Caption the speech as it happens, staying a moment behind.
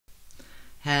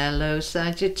Hello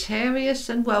Sagittarius,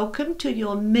 and welcome to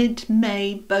your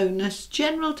mid-May bonus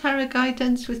general tarot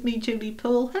guidance with me, Julie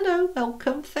Poole. Hello,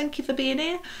 welcome, thank you for being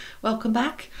here, welcome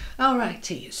back.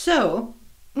 Alrighty, so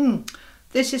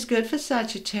this is good for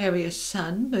Sagittarius,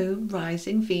 Sun, Moon,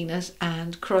 Rising, Venus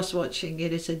and cross-watching.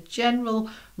 It is a general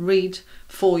read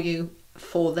for you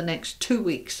for the next 2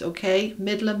 weeks, okay?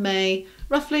 Middle of May,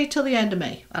 roughly till the end of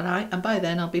May, alright? And by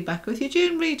then I'll be back with your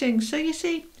June readings. So you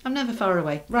see, I'm never far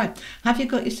away. Right, have you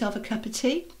got yourself a cup of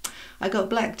tea? I got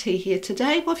black tea here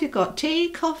today. What have you got? Tea,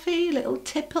 coffee, little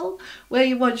tipple? Where are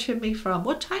you watching me from?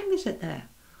 What time is it there?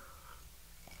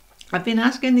 I've been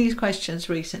asking these questions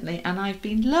recently and I've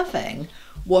been loving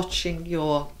watching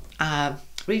your,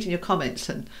 reading your comments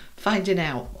and finding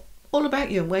out all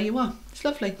about you and where you are. It's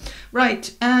lovely.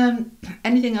 Right,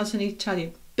 anything else I need to tell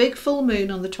you? Big full moon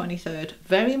on the 23rd.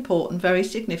 Very important, very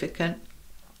significant.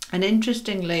 And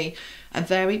interestingly, a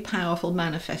very powerful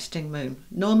manifesting moon.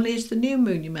 Normally it's the new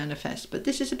moon you manifest, but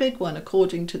this is a big one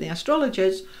according to the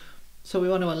astrologers. So we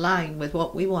want to align with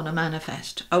what we want to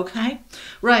manifest, okay?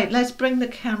 Right, let's bring the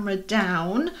camera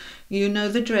down. You know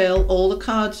the drill. All the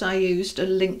cards I used are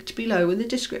linked below in the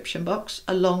description box,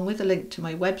 along with a link to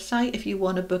my website. If you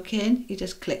want to book in, you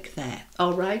just click there.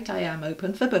 All right, I am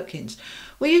open for bookings.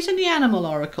 We're using the Animal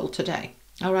Oracle today.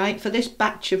 All right, for this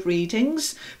batch of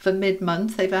readings for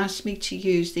mid-month, they've asked me to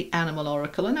use the Animal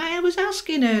Oracle. And I was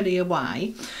asking earlier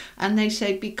why, and they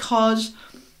say because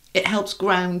it helps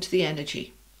ground the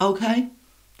energy. Okay,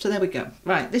 so there we go.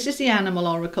 Right, this is the Animal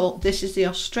Oracle. This is the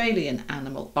Australian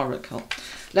Animal Oracle.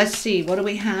 Let's see, what do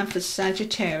we have for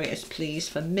Sagittarius, please,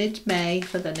 for mid-May,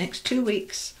 for the next 2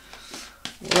 weeks?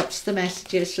 What's the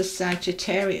messages for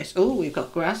Sagittarius? Oh, we've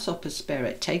got Grasshopper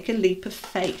Spirit. Take a leap of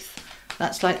faith.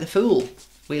 That's like the Fool.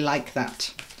 We like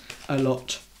that a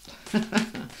lot.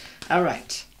 All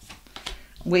right.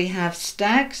 We have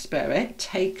Stag Spirit.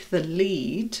 Take the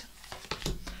lead.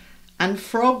 And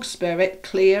Frog Spirit,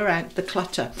 clear out the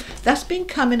clutter. That's been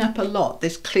coming up a lot,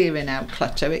 this clearing out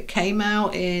clutter. It came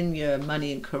out in your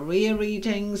money and career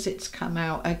readings. It's come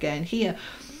out again here.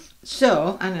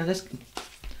 So, I know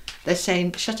they're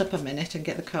saying, shut up a minute and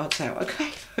get the cards out.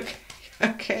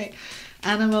 Okay.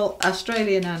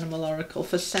 Australian Animal Oracle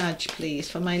for Sag,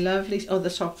 please. For my lovely, the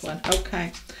soft one.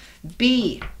 Okay.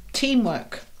 B,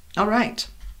 teamwork. All right.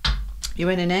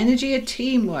 You're in an energy of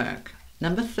teamwork.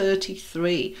 Number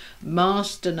 33,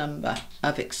 master number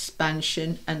of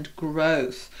expansion and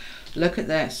growth. Look at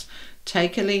this.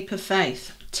 Take a leap of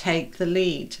faith. Take the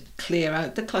lead. Clear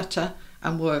out the clutter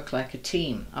and work like a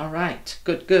team. All right.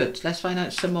 Good. Let's find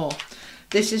out some more.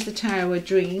 This is the Tower of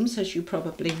Dreams, as you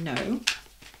probably know.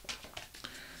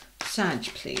 Sag,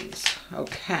 please.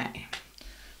 Okay.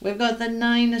 We've got the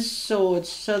Nine of Swords.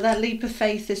 So that leap of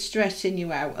faith is stressing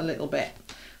you out a little bit.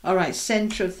 All right,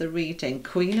 centre of the reading,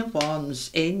 Queen of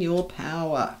Wands, in your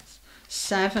power.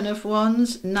 7 of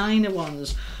Wands, 9 of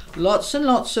Wands. Lots and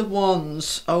lots of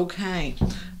wands. Okay,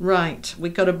 right.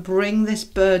 We've got to bring this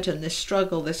burden, this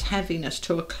struggle, this heaviness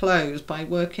to a close by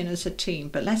working as a team.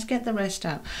 But let's get the rest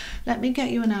out. Let me get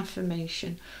you an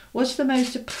affirmation. What's the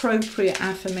most appropriate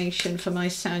affirmation for my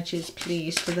Sagittarius,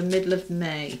 please, for the middle of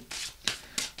May?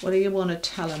 What do you want to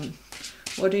tell them?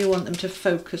 What do you want them to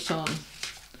focus on?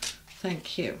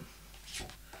 Thank you.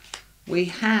 We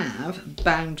have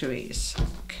boundaries.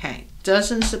 Okay,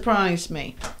 doesn't surprise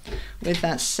me with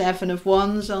that 7 of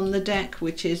Wands on the deck,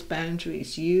 which is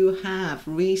boundaries. You have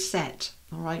reset.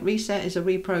 All right, reset is a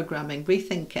reprogramming.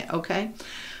 Rethink it, okay?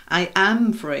 I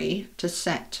am free to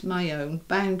set my own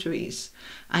boundaries.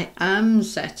 I am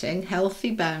setting healthy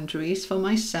boundaries for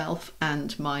myself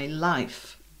and my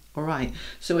life. All right,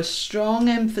 so a strong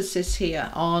emphasis here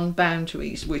on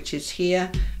boundaries, which is here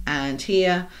and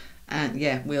here. And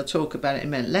yeah, we'll talk about it in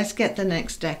a minute. Let's get the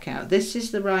next deck out. This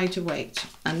is the Rider-Waite.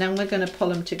 And then we're going to pull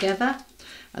them together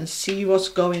and see what's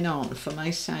going on for my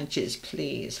Sagittarius,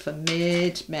 please, for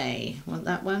mid-May. Want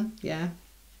that one? Yeah.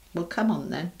 Well, come on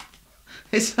then.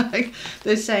 It's like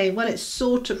they're saying, well, it's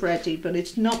sort of ready, but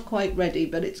it's not quite ready,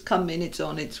 but it's coming, it's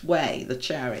on its way, the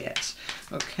Chariot.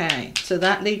 Okay, so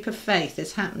that leap of faith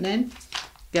is happening.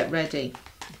 Get ready.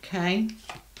 Okay.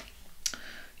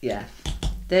 Yeah,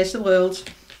 there's the World.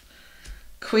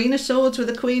 Queen of Swords with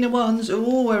the Queen of Wands.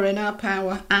 Oh, we're in our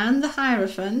power. And the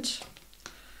Hierophant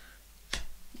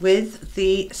with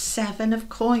the 7 of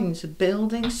Coins,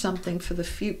 building something for the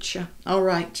future. All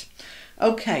right.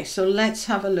 Okay, so let's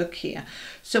have a look here.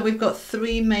 So we've got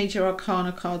 3 major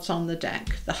arcana cards on the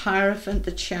deck. The Hierophant,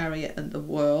 the Chariot and the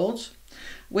World.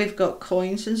 We've got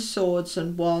Coins and Swords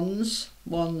and Wands.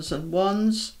 Wands and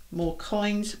wands, more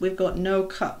coins. We've got no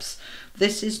cups.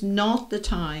 This is not the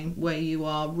time where you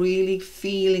are really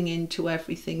feeling into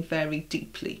everything very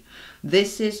deeply.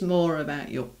 This is more about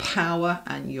your power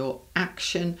and your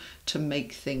action to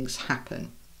make things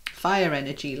happen. Fire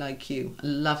energy like you,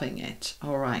 loving it.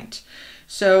 All right.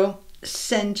 So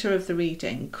center of the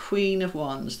reading, Queen of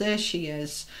Wands. There she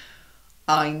is.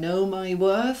 I know my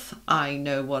worth. I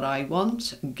know what I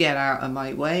want. Get out of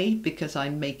my way because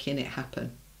I'm making it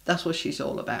happen. That's what she's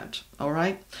all about. All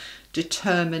right.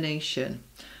 Determination.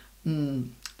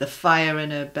 The fire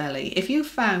in her belly. If you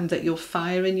found that your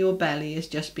fire in your belly has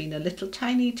just been a little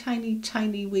tiny, tiny,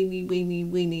 tiny,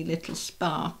 weeny little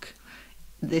spark,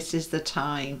 this is the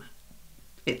time.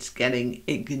 It's getting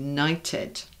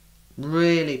ignited,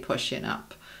 really pushing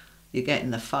up. You're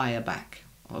getting the fire back.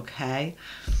 Okay.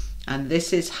 And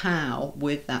this is how,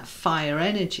 with that fire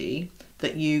energy,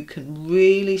 that you can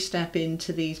really step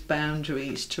into these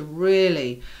boundaries to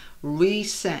really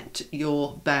reset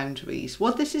your boundaries.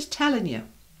 What this is telling you,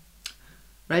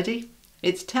 ready?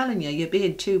 It's telling you you're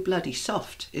being too bloody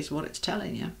soft is what it's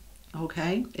telling you.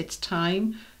 Okay? It's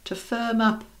time to firm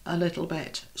up a little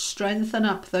bit. Strengthen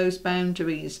up those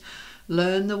boundaries.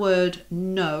 Learn the word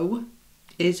no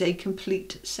is a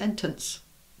complete sentence.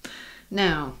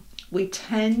 Now, we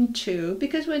tend to,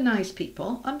 because we're nice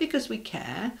people and because we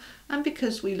care and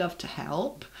because we love to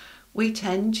help, we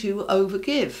tend to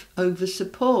overgive,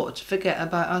 over-support, forget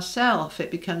about ourselves.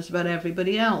 It becomes about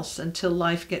everybody else until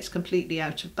life gets completely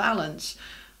out of balance.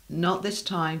 Not this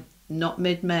time, not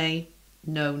mid-May.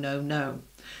 No, no, no.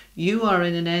 You are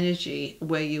in an energy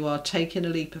where you are taking a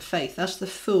leap of faith. That's the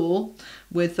Fool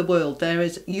with the world. There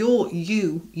is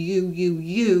you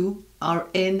are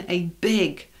in a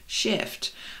big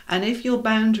shift. And if your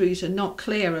boundaries are not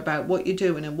clear about what you're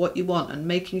doing and what you want and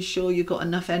making sure you've got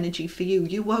enough energy for you,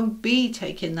 you won't be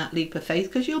taking that leap of faith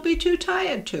because you'll be too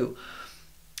tired to.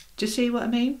 Do you see what I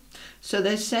mean? So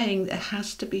they're saying it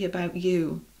has to be about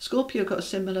you. Scorpio got a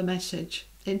similar message.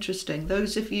 Interesting.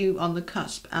 Those of you on the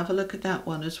cusp, have a look at that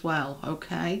one as well,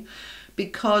 okay?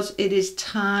 Because it is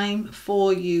time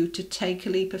for you to take a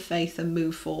leap of faith and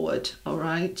move forward, all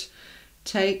right?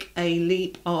 Take a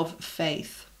leap of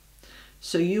faith.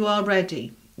 So you are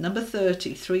ready. Number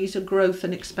 30, 3 is a growth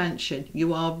and expansion.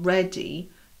 You are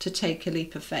ready to take a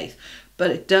leap of faith.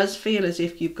 But it does feel as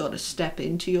if you've got to step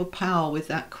into your power with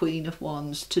that Queen of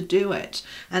Wands to do it.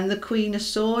 And the Queen of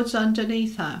Swords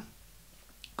underneath her.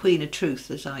 Queen of Truth,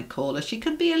 as I call her. She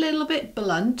can be a little bit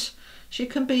blunt. She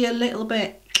can be a little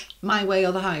bit my way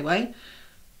or the highway.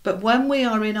 But when we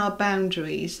are in our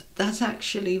boundaries, that's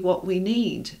actually what we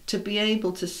need to be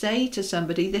able to say to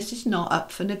somebody, this is not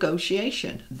up for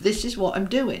negotiation. This is what I'm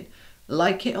doing.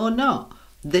 Like it or not.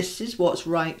 This is what's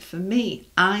right for me.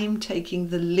 I'm taking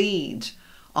the lead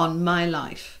on my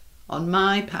life, on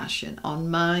my passion, on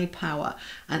my power,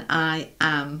 and I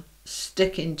am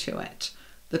sticking to it.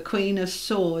 The Queen of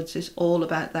Swords is all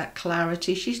about that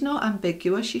clarity. She's not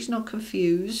ambiguous. She's not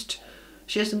confused.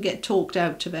 She doesn't get talked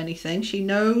out of anything. She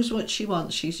knows what she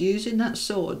wants. She's using that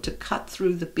sword to cut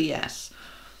through the BS,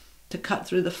 to cut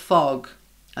through the fog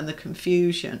and the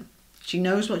confusion. She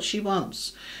knows what she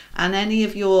wants. And any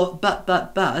of your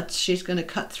buts, she's going to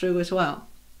cut through as well.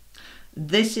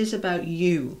 This is about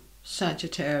you,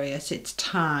 Sagittarius. It's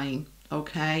time.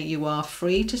 Okay, you are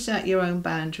free to set your own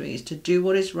boundaries, to do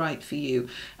what is right for you.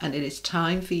 And it is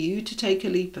time for you to take a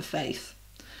leap of faith.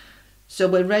 So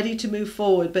we're ready to move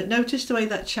forward. But notice the way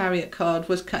that Chariot card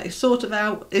was sort of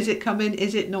out. Is it coming?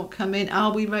 Is it not coming?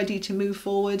 Are we ready to move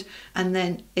forward? And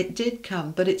then it did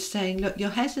come. But it's saying, look,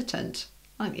 you're hesitant,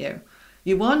 aren't you?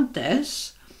 You want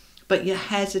this, but you're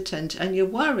hesitant and you're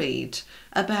worried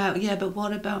about, yeah, but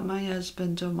what about my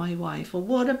husband or my wife? Or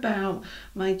what about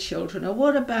my children? Or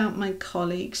what about my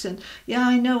colleagues? And yeah,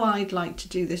 I know I'd like to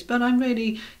do this, but I'm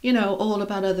really, all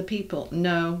about other people.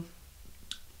 No.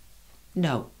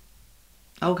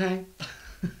 Okay.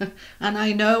 And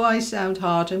I know I sound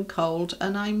hard and cold,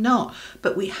 and I'm not,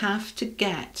 but we have to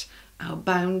get our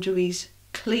boundaries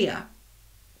clear.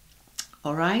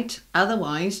 All right?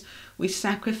 Otherwise, we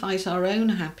sacrifice our own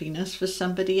happiness for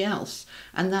somebody else.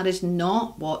 And that is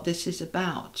not what this is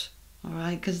about. All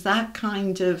right? Because that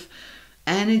kind of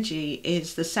energy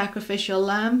is the sacrificial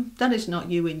lamb. That is not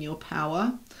you in your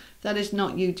power. That is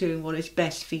not you doing what is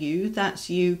best for you. That's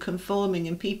you conforming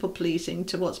and people-pleasing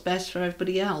to what's best for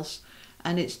everybody else.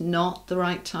 And it's not the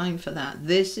right time for that.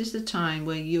 This is the time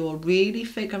where you're really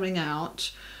figuring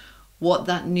out what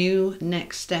that new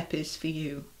next step is for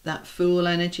you. That Fool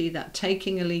energy, that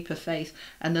taking a leap of faith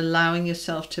and allowing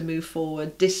yourself to move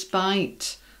forward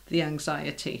despite the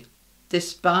anxiety.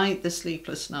 despite the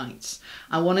sleepless nights.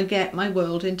 I want to get my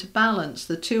world into balance.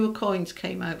 The Two of Coins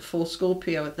came out for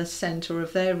Scorpio at the center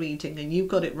of their reading, and you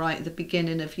got it right at the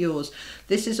beginning of yours.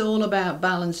 This is all about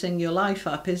balancing your life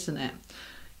up, isn't it?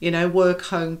 You know,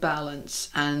 work-home balance,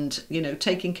 and, you know,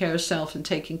 taking care of self and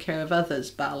taking care of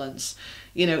others balance.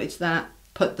 You know, it's that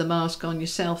put the mask on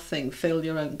yourself thing, fill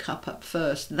your own cup up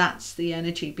first. That's the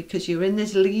energy, because you're in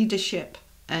this leadership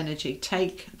energy.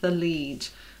 Take the lead.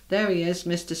 There he is,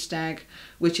 Mr. Stag,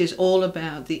 which is all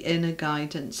about the inner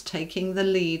guidance, taking the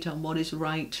lead on what is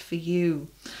right for you.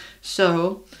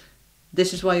 So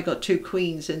this is why you've got two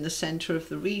queens in the center of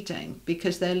the reading,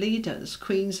 because they're leaders.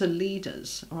 Queens are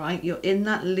leaders, all right? You're in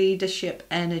that leadership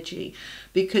energy,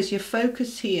 because your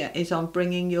focus here is on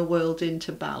bringing your world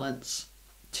into balance.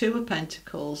 Two of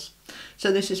Pentacles. So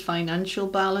this is financial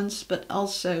balance, but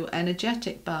also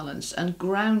energetic balance and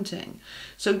grounding.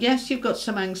 So yes, you've got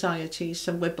some anxieties,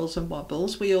 some wibbles and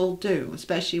wobbles. We all do,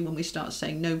 especially when we start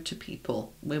saying no to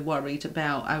people. We're worried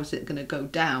about how's it going to go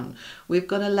down. We've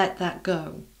got to let that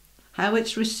go. How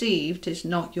it's received is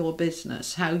not your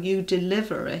business. How you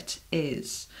deliver it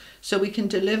is. So we can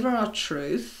deliver our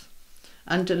truth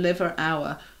and deliver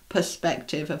our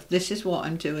perspective of this is what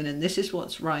I'm doing and this is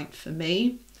what's right for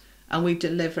me, and we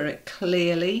deliver it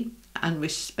clearly and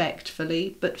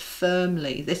respectfully but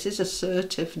firmly. This is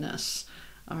assertiveness.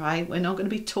 All right, we're not going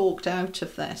to be talked out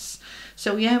of this.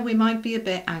 So yeah, we might be a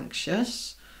bit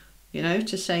anxious, you know,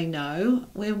 to say no.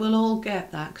 We will all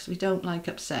get that, because we don't like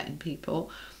upsetting people,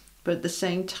 but at the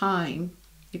same time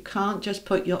you can't just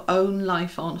put your own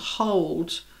life on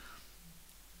hold.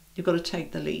 You've got to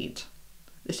take the lead.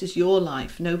 This is your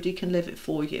life. Nobody can live it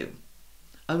for you.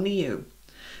 Only you.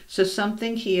 So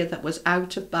something here that was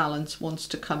out of balance wants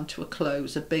to come to a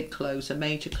close, a big close, a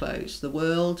major close. The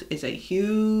world is a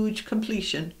huge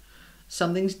completion.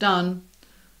 Something's done.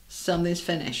 Something's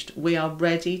finished. We are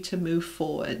ready to move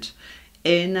forward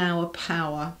in our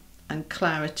power and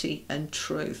clarity and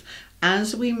truth.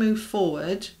 As we move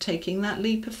forward, taking that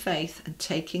leap of faith and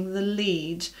taking the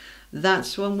lead,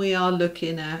 that's when we are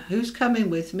looking at who's coming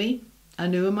with me,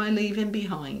 and who am I leaving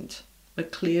behind? We're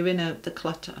clearing out the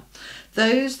clutter.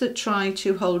 Those that try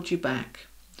to hold you back,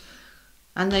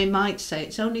 and they might say,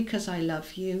 it's only because I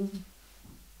love you.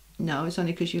 No, it's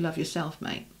only because you love yourself,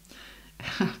 mate.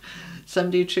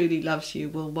 Somebody who truly loves you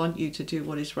will want you to do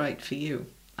what is right for you,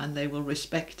 and they will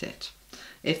respect it.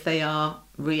 If they are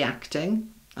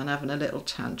reacting and having a little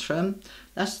tantrum,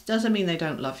 that doesn't mean they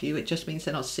don't love you. It just means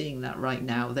they're not seeing that right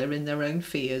now. They're in their own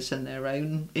fears and their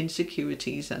own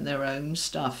insecurities and their own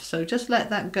stuff. So just let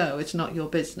that go. It's not your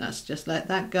business. Just let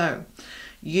that go.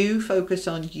 You focus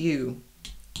on you.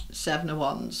 Seven of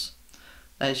Wands.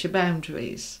 There's your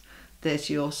boundaries. There's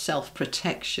your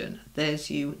self-protection. There's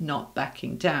you not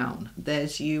backing down.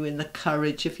 There's you in the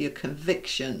courage of your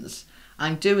convictions.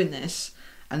 I'm doing this.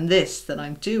 And this that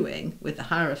I'm doing with the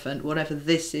Hierophant, whatever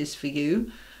this is for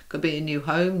you, could be a new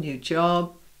home, new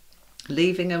job,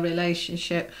 leaving a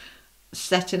relationship,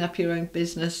 setting up your own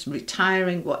business,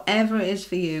 retiring, whatever it is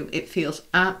for you, it feels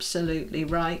absolutely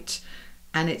right,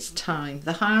 and it's time.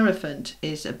 The Hierophant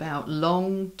is about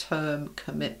long-term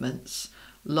commitments,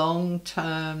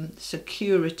 long-term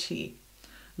security,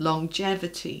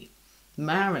 longevity,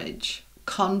 marriage,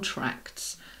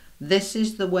 contracts. This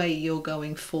is the way you're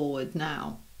going forward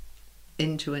now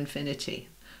into infinity.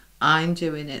 I'm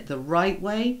doing it the right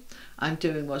way. I'm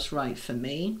doing what's right for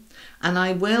me. And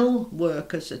I will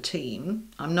work as a team.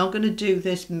 I'm not going to do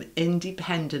this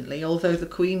independently, although the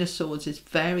Queen of Swords is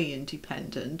very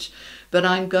independent. But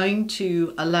I'm going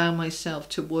to allow myself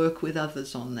to work with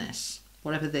others on this,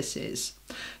 whatever this is.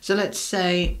 So let's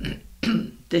say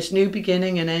this new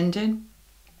beginning and ending.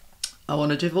 I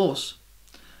want a divorce.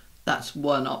 That's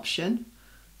one option.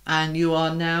 And you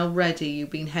are now ready. You've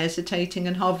been hesitating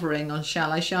and hovering on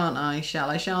shall I, shan't I, shall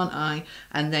I, shan't I?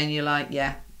 And then you're like,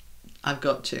 yeah, I've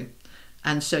got to.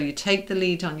 And so you take the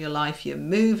lead on your life. You're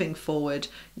moving forward.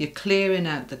 You're clearing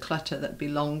out the clutter that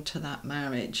belonged to that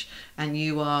marriage. And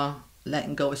you are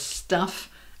letting go of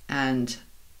stuff and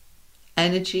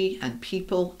energy and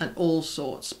people and all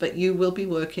sorts. But you will be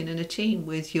working in a team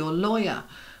with your lawyer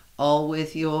or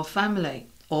with your family.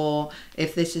 Or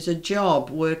if this is a job,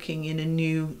 working in a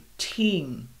new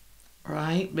team,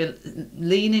 right?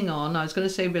 Leaning on, I was going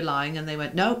to say relying, and they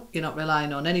went, no, you're not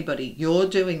relying on anybody. You're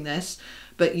doing this,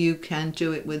 but you can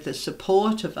do it with the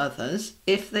support of others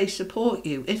if they support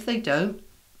you. If they don't,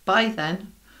 bye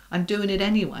then. I'm doing it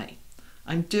anyway.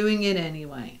 I'm doing it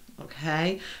anyway,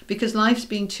 okay? Because life's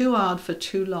been too hard for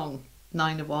too long,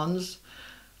 Nine of Wands,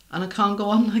 and I can't go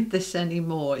on like this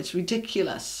anymore. It's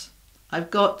ridiculous. I've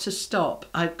got to stop.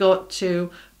 I've got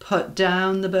to put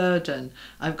down the burden.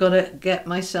 I've got to get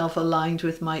myself aligned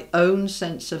with my own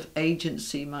sense of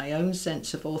agency, my own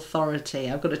sense of authority.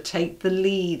 I've got to take the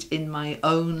lead in my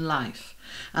own life.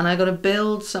 And I've got to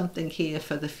build something here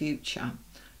for the future.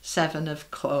 7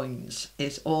 of coins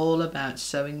is all about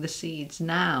sowing the seeds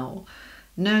now,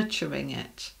 nurturing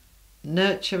it,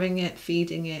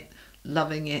 feeding it,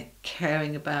 loving it,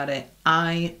 caring about it.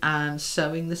 I am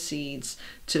sowing the seeds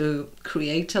to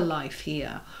create a life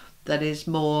here that is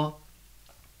more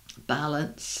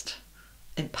balanced,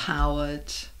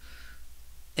 empowered,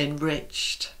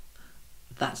 enriched.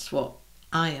 That's what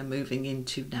I am moving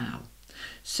into now.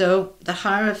 So the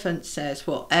Hierophant says,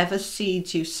 whatever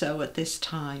seeds you sow at this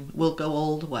time will go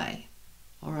all the way.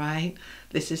 All right,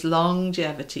 this is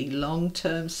longevity,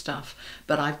 long-term stuff,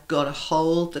 but I've got to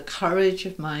hold the courage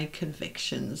of my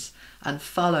convictions and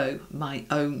follow my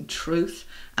own truth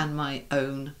and my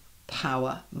own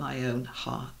power, my own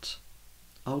heart.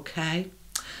 Okay,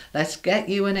 let's get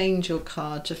you an angel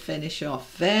card to finish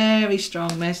off. Very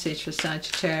strong message for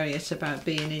Sagittarius about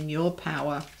being in your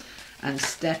power and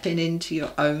stepping into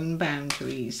your own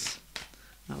boundaries.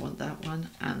 I want that one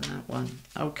and that one.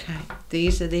 Okay,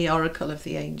 these are the Oracle of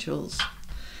the Angels.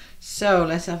 So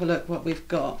let's have a look what we've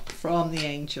got from the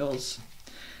angels.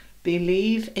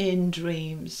 Believe in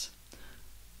dreams.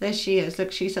 There she is.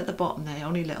 Look, she's at the bottom there,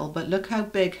 only little, but look how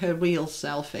big her real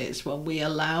self is when we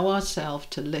allow ourselves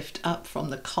to lift up from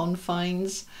the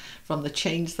confines, from the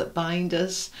chains that bind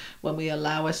us, when we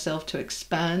allow ourselves to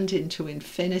expand into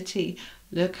infinity.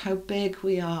 Look how big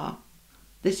we are.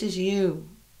 This is you.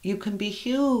 You can be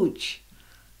huge.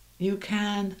 You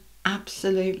can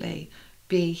absolutely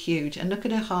be huge. And look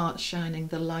at her heart shining,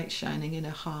 the light shining in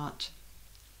her heart.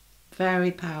 Very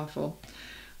powerful.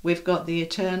 We've got the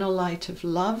eternal light of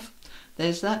love.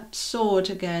 There's that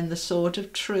sword again, the sword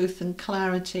of truth and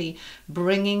clarity,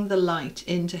 bringing the light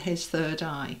into his third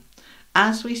eye.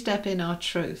 As we step in our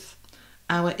truth,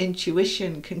 our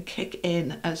intuition can kick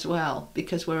in as well,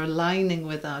 because we're aligning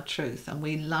with our truth and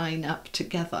we line up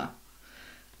together.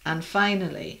 And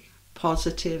finally,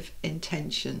 positive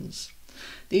intentions.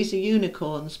 These are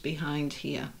unicorns behind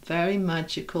here, very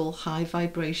magical, high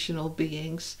vibrational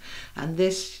beings. And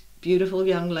this beautiful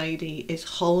young lady is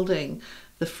holding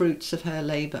the fruits of her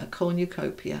labor,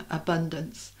 cornucopia,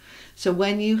 abundance. So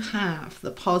when you have the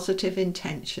positive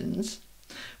intentions,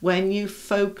 when you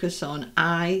focus on,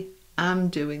 I am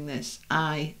doing this,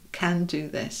 I can do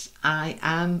this, I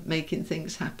am making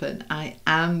things happen, I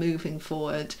am moving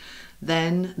forward,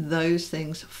 then those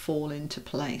things fall into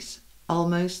place,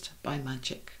 almost by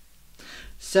magic.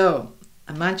 So,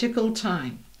 a magical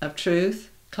time of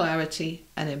truth, clarity,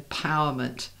 and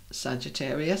empowerment,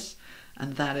 Sagittarius.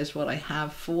 And that is what I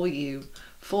have for you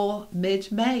for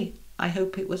mid-May. I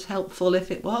hope it was helpful. If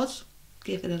it was,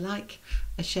 give it a like,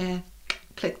 a share,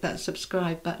 click that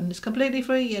subscribe button. It's completely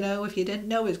free, you know, if you didn't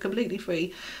know, it's completely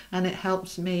free. And it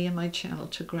helps me and my channel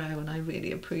to grow, and I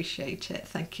really appreciate it.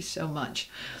 Thank you so much.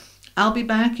 I'll be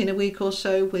back in a week or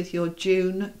so with your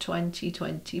June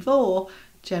 2024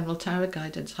 General Tarot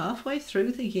Guidance. Halfway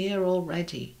through the year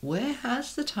already. Where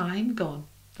has the time gone?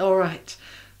 All right.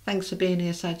 Thanks for being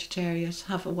here, Sagittarius.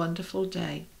 Have a wonderful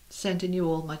day. Sending you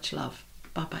all much love.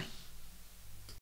 Bye-bye.